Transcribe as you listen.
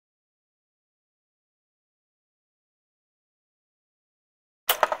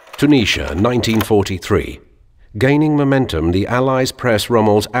Tunisia, 1943. Gaining momentum, the Allies press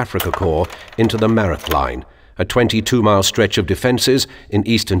Rommel's Africa Corps into the Maroc Line, a 22-mile stretch of defences in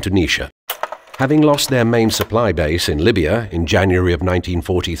eastern Tunisia. Having lost their main supply base in Libya in January of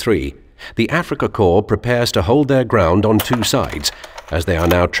 1943, the Africa Corps prepares to hold their ground on two sides, as they are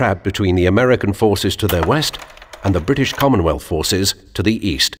now trapped between the American forces to their west and the British Commonwealth forces to the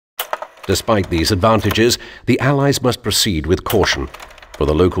east. Despite these advantages, the Allies must proceed with caution, for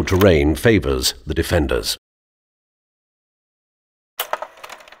the local terrain favours the defenders.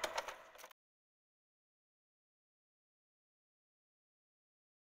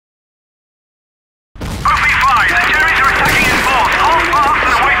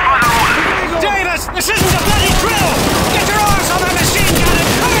 This isn't a bloody drill! Get your arms on that machine gun and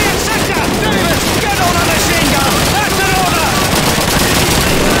cover your sector! Davis, get on a machine gun! That's an order!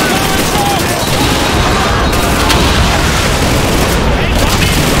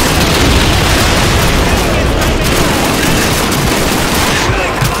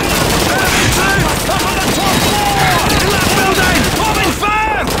 Up on the top floor! In that building! Bombing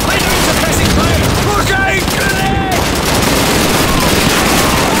firm! Laser suppressing fire! Brigade, grenade!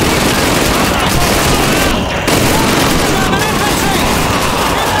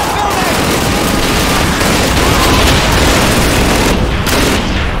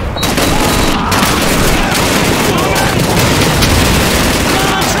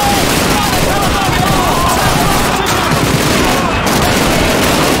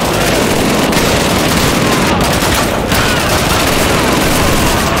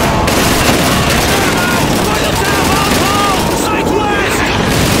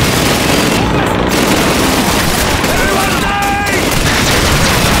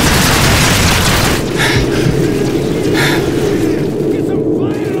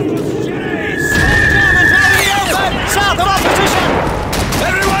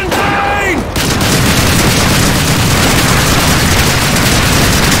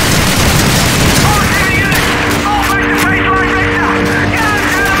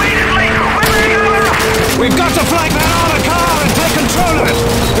 We've got to flank that armored car and take control of it!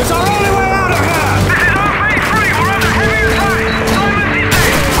 It's our only way out of here! This is OP3, we're under heavy attack! Silence is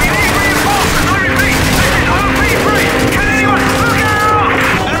dead! We need reinforcements, I repeat! This is OP3! Can anyone look out?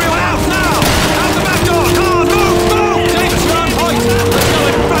 Everyone out now! Out the back door! Come on, move! Move! Davis, you're on point! Let's go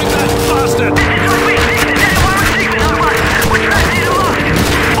and break that bastard! This is OP6, again, we're receiving that one! We're trapped in the lock!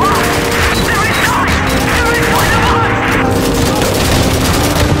 What? There is time! There is point of light!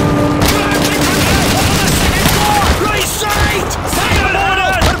 Right-side! Second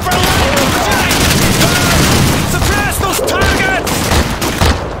order! Suppress those targets!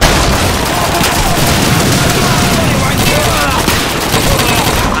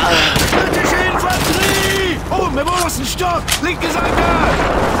 British infantry! Oh, wir müssen stopp! Linke Seite!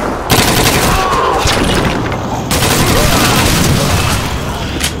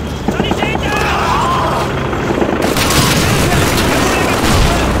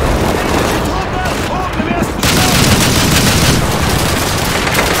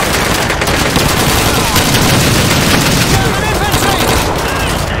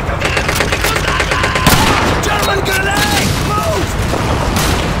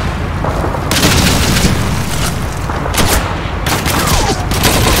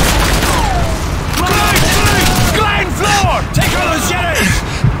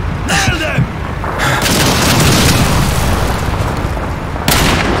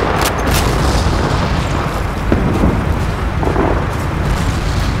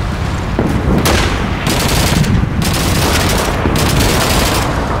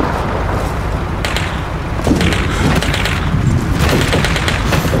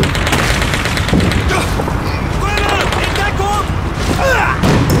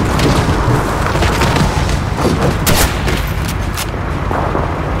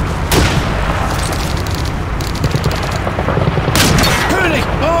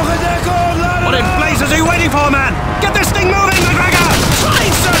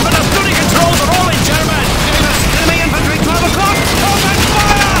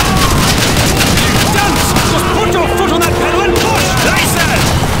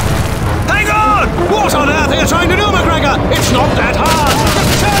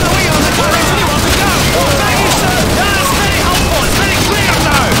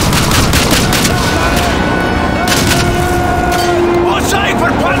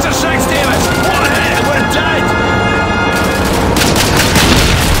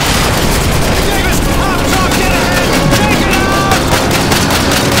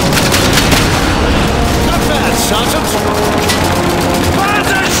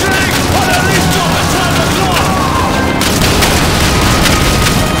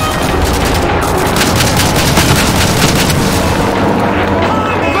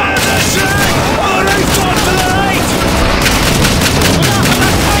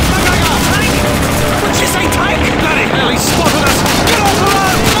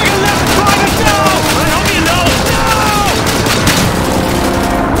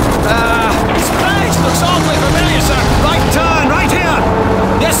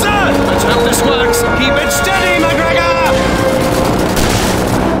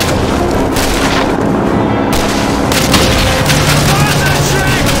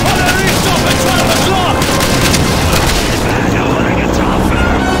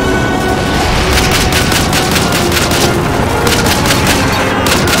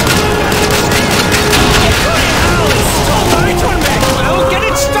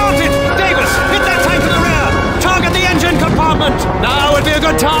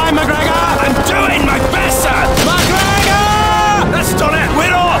 time, McGregor! I'm doing my best, sir! McGregor! That's done it!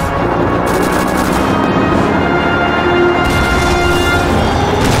 We're off!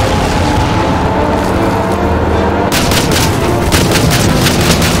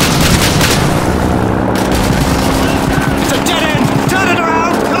 It's a dead end! Turn it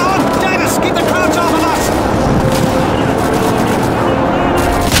around! Come on, Davis! Keep the crouch off of us!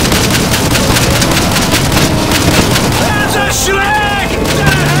 There's a schlag!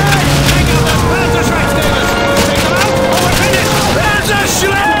 Dead ahead! Take out those Panzer tracks, Davis! Take them out, or we're finished! There's a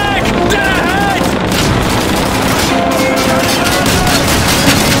schlag! Dead ahead!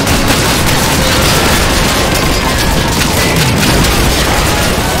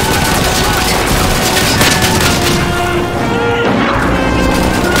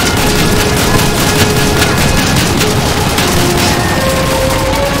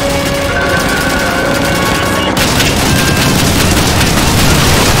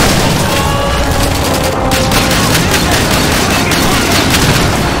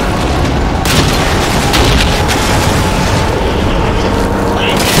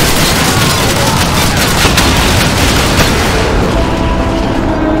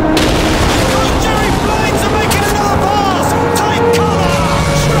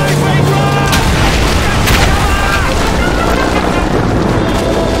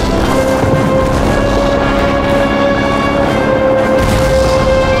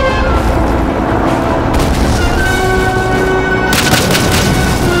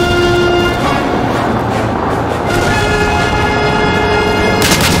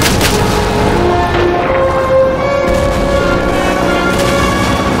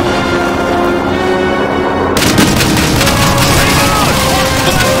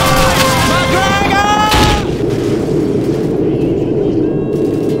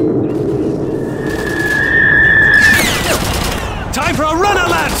 Time for a runner,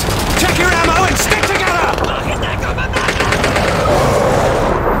 lads! Check your ammo and stick together!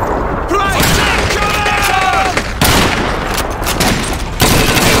 Right!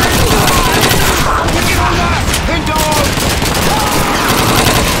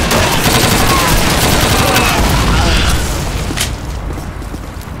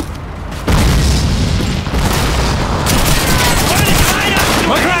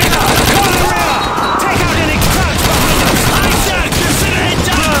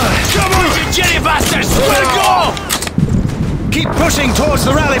 Keep pushing towards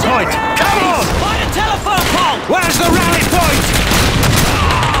the rally point! Come on! Find a telephone pole! Where's the rally point?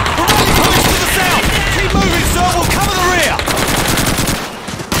 The rally point's to the south! Keep moving, sir! We'll cover the rear!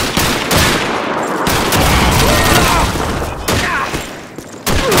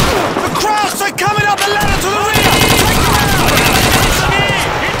 The Krauts are coming up the ladder to the rear! Take them out!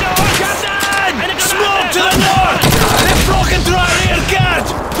 Captain! Smoke to the north! They're blocking through our rear guard!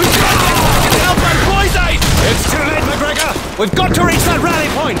 We've got to help our boys out! It's too late, McGregor! We've got to reach that rally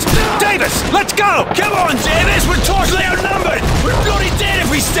point! Davis, let's go! Come on, Davis, we're totally outnumbered! We're bloody dead if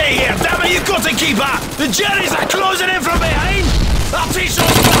we stay here! Damn it, you've got to keep up! The Jerry's are closing in from behind!